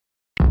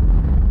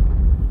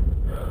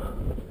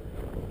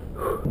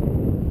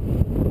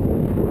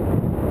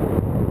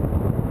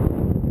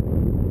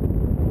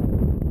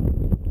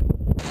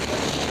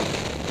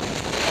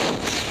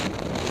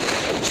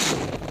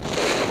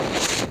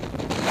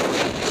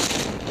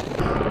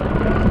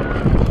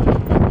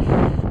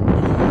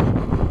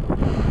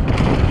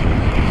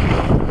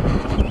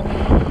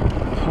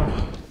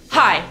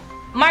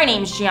My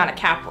name's Gianna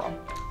Capral.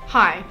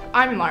 Hi,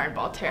 I'm Lauren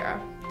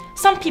Baltera.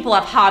 Some people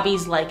have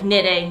hobbies like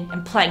knitting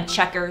and playing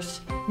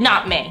checkers.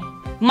 Not me.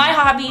 My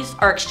hobbies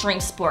are extreme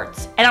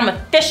sports, and I'm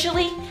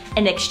officially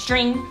an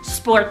extreme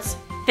sports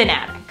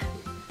fanatic.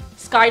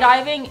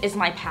 Skydiving is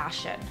my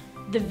passion.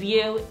 The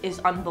view is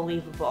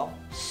unbelievable.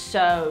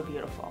 So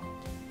beautiful.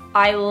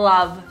 I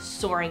love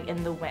soaring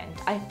in the wind.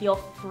 I feel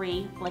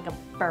free like a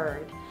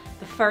bird.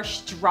 The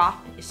first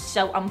drop is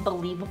so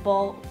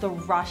unbelievable. The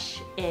rush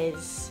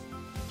is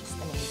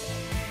just amazing.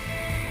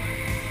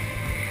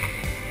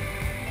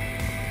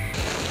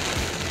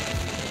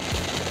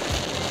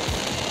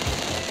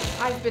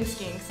 I've been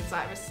skiing since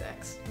I was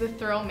 6. The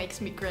thrill makes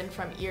me grin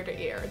from ear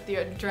to ear. The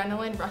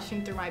adrenaline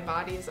rushing through my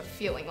body is a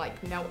feeling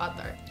like no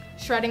other.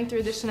 Shredding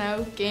through the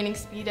snow, gaining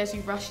speed as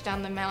you rush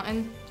down the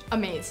mountain,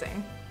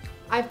 amazing.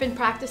 I've been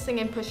practicing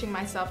and pushing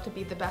myself to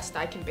be the best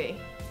I can be.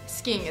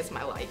 Skiing is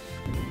my life.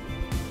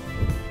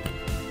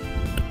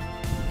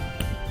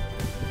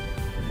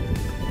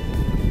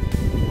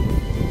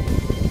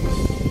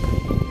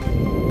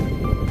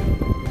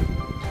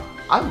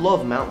 I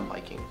love mountain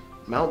biking.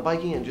 Mountain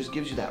biking, it just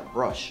gives you that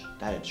rush,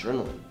 that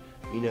adrenaline,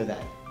 you know,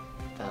 that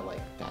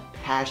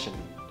passion.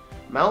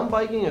 Mountain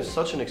biking is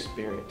such an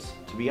experience.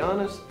 To be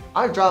honest,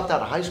 I dropped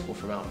out of high school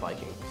for mountain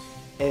biking,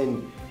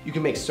 and you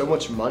can make so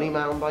much money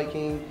mountain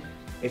biking.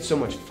 It's so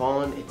much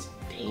fun. It's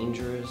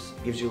dangerous.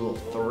 It gives you a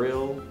little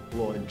thrill, a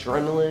little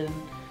adrenaline.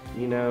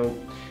 You know,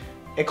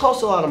 it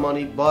costs a lot of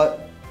money,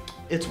 but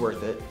it's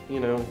worth it. You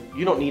know,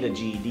 you don't need a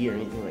GED or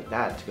anything like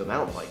that to go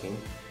mountain biking.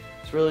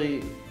 It's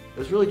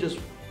really just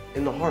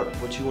in the heart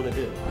what you want to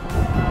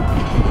do.